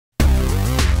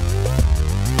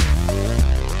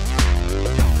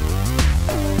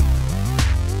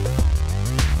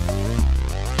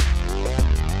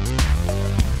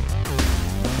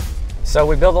So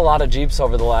we built a lot of Jeeps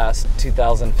over the last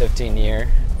 2015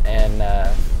 year,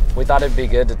 and we thought it'd be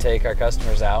good to take our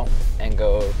customers out and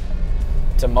go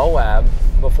to Moab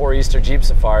before Easter Jeep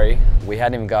Safari. We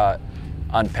hadn't even got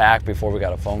unpacked before we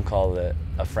got a phone call that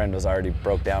a friend was already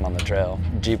broke down on the trail.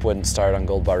 Jeep wouldn't start on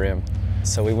Gold Bar Rim.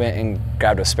 So we went and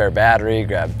grabbed a spare battery,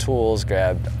 grabbed tools,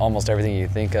 grabbed almost everything you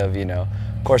think of, you know.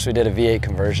 Of course, we did a V8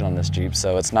 conversion on this Jeep,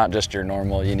 so it's not just your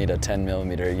normal, you need a 10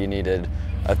 millimeter, you needed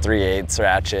a 3/8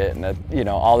 ratchet, and you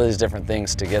know, all these different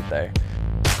things to get there.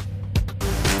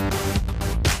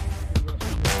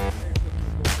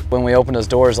 When we open his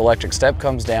doors, electric step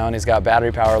comes down, he's got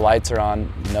battery power, lights are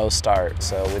on, no start.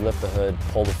 So we lift the hood,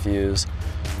 pull the fuse,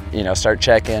 you know, start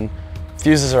checking.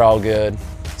 Fuses are all good.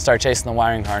 Start chasing the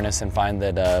wiring harness and find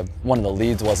that one of the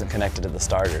leads wasn't connected to the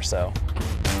starter, so.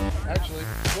 Actually,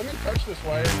 let me touch this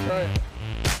wire and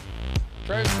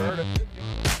try and start it.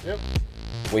 Yep.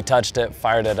 We touched it,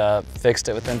 fired it up, fixed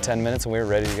it within 10 minutes, and we were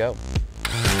ready to go.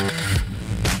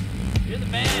 You're the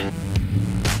man.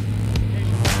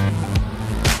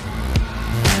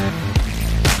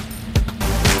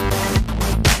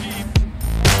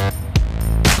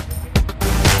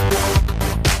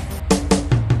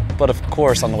 But of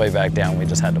course, on the way back down, we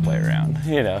just had to play around,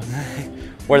 you know.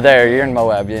 We're there, you're in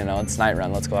Moab, you know, it's night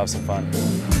run, let's go have some fun.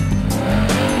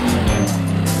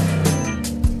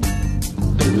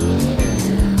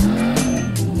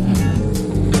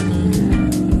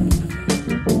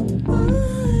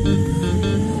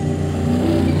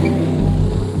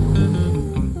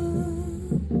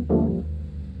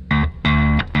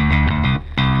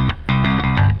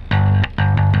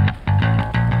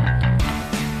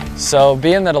 So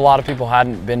being that a lot of people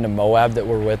hadn't been to Moab that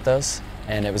were with us,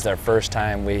 and it was their first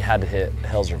time, we had to hit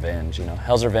Hell's Revenge. You know,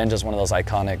 Hell's Revenge is one of those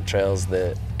iconic trails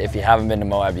that if you haven't been to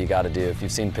Moab, you gotta do. If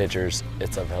you've seen pictures,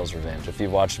 it's of Hell's Revenge. If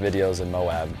you've watched videos in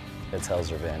Moab, it's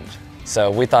Hell's Revenge. So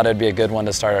we thought it'd be a good one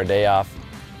to start our day off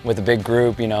with a big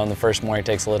group, you know, and the first morning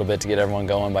takes a little bit to get everyone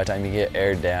going by the time you get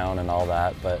aired down and all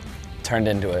that, but it turned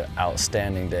into an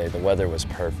outstanding day. The weather was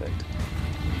perfect.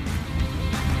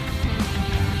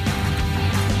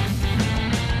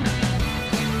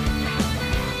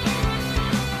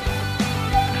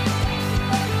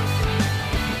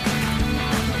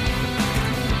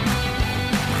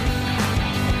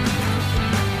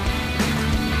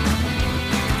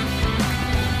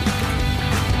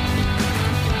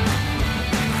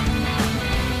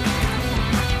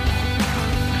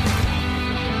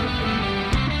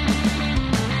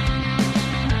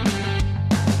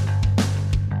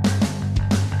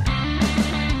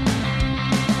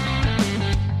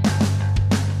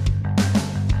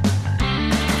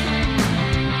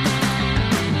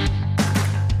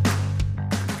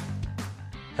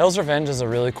 Hell's Revenge is a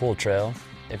really cool trail.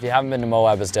 If you haven't been to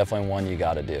Moab, it's definitely one you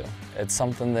gotta do. It's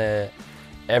something that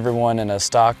everyone in a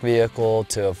stock vehicle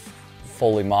to a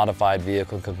fully modified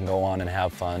vehicle can go on and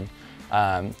have fun.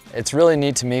 It's really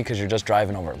neat to me because you're just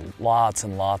driving over lots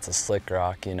and lots of slick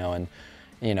rock, you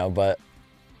know, but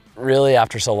really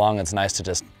after so long, it's nice to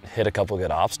just hit a couple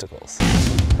good obstacles.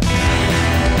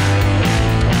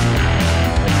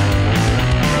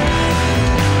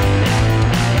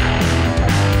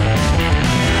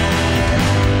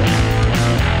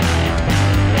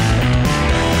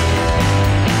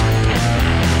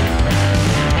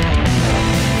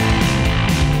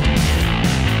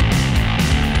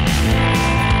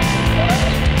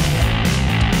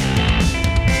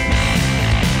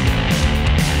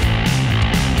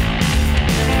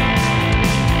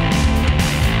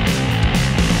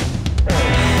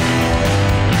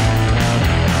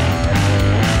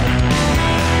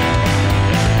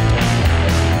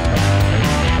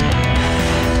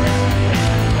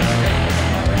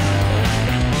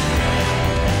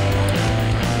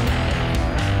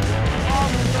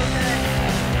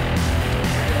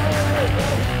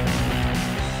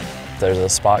 There's a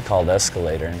spot called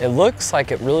Escalator. It looks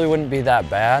like it really wouldn't be that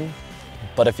bad,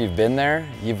 but if you've been there,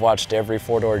 you've watched every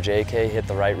four-door JK hit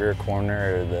the right rear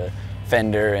corner or the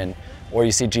fender, or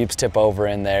you see Jeeps tip over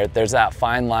in there. There's that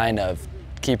fine line of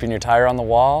keeping your tire on the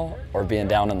wall or being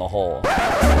down in the hole.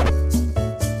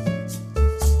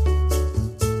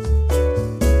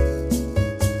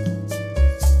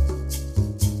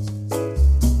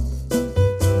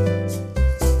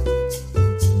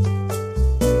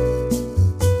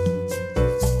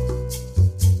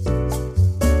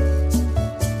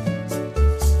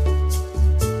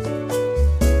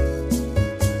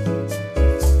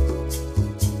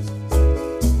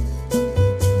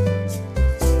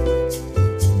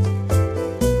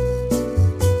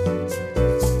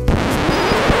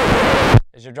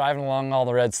 As you're driving along all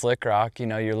the red slick rock, you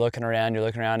know, you're looking around,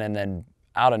 and then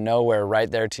out of nowhere, right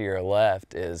there to your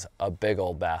left, is a big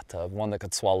old bathtub, one that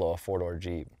could swallow a 4-door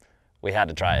Jeep. We had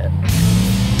to try it.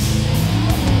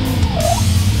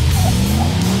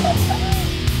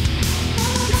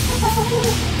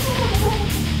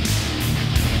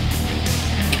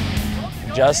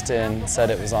 Justin said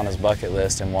it was on his bucket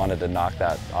list and wanted to knock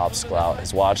that obstacle out.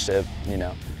 He's watched it, you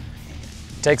know.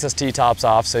 Takes his T-tops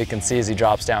off so he can see as he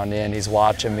drops down in. He's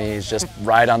watching me, he's just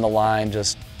right on the line,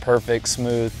 just perfect,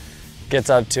 smooth. Gets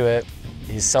up to it.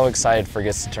 He's so excited,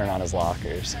 forgets to turn on his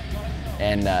lockers.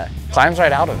 And climbs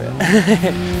right out of it.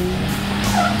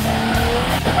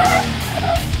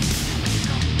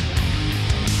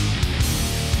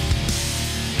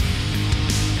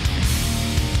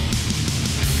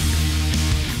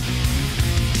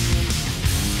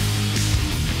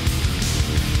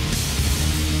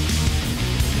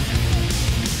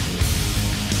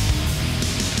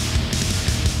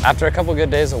 After a couple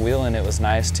good days of wheeling, it was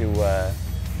nice to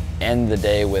end the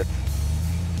day with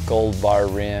gold bar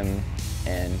rim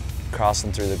and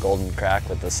crossing through the golden crack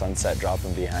with the sunset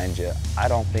dropping behind you. I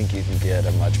don't think you can get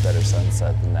a much better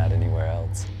sunset than that anywhere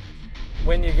else.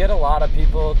 When you get a lot of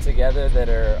people together that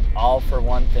are all for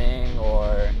one thing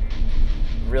or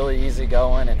really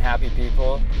easygoing and happy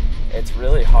people, it's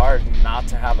really hard not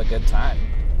to have a good time.